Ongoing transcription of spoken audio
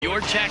Your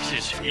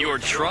taxes, your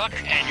truck,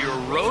 and your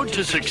road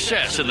to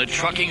success in the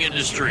trucking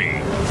industry.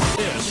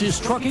 This is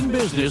Trucking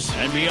Business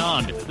and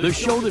Beyond, the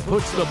show that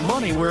puts the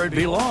money where it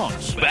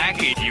belongs,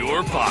 back in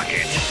your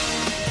pocket.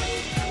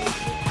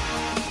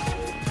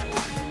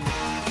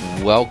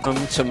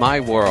 Welcome to my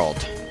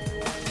world.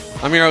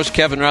 I'm your host,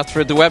 Kevin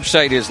Rutherford. The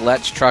website is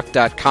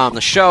letstruck.com.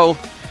 The show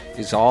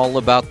is all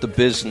about the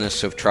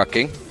business of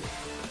trucking.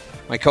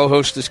 My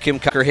co-host is Kim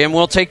Cucker.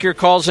 We'll take your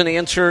calls and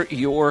answer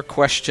your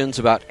questions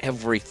about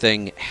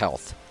everything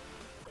health.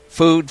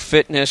 Food,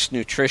 fitness,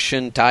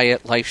 nutrition,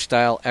 diet,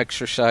 lifestyle,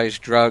 exercise,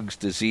 drugs,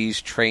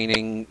 disease,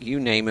 training, you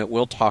name it,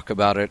 we'll talk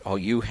about it. All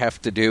you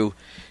have to do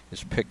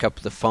is pick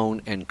up the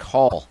phone and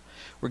call.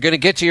 We're going to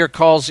get to your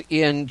calls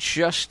in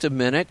just a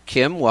minute.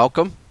 Kim,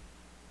 welcome.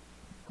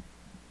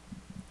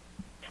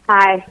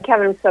 Hi,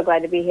 Kevin. I'm so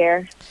glad to be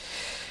here.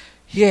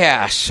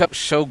 Yeah,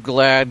 so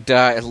glad.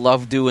 I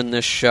love doing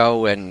this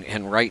show,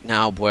 and right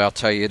now, boy, I'll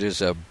tell you, it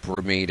is a bore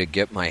for me to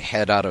get my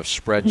head out of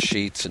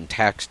spreadsheets and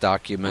tax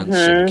documents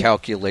and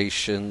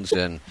calculations,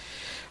 and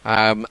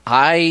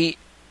I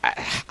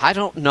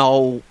don't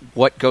know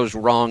what goes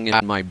wrong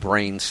in my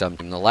brain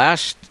sometimes. The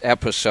last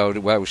episode,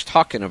 where I was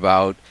talking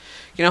about,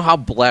 you know, how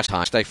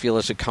blessed I feel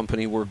as a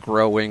company. We're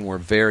growing, we're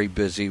very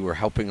busy, we're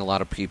helping a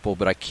lot of people,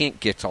 but I can't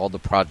get to all the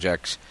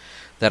projects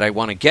that I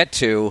want to get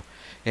to.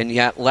 And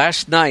yet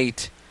last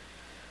night,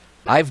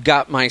 I've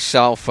got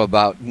myself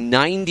about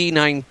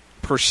 99%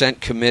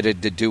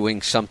 committed to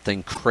doing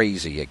something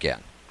crazy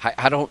again.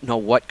 I don't know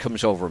what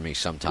comes over me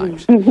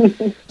sometimes.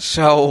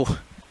 So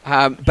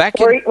back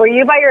in... Were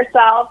you by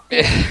yourself?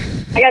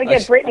 I got to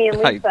get Brittany and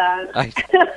Lisa.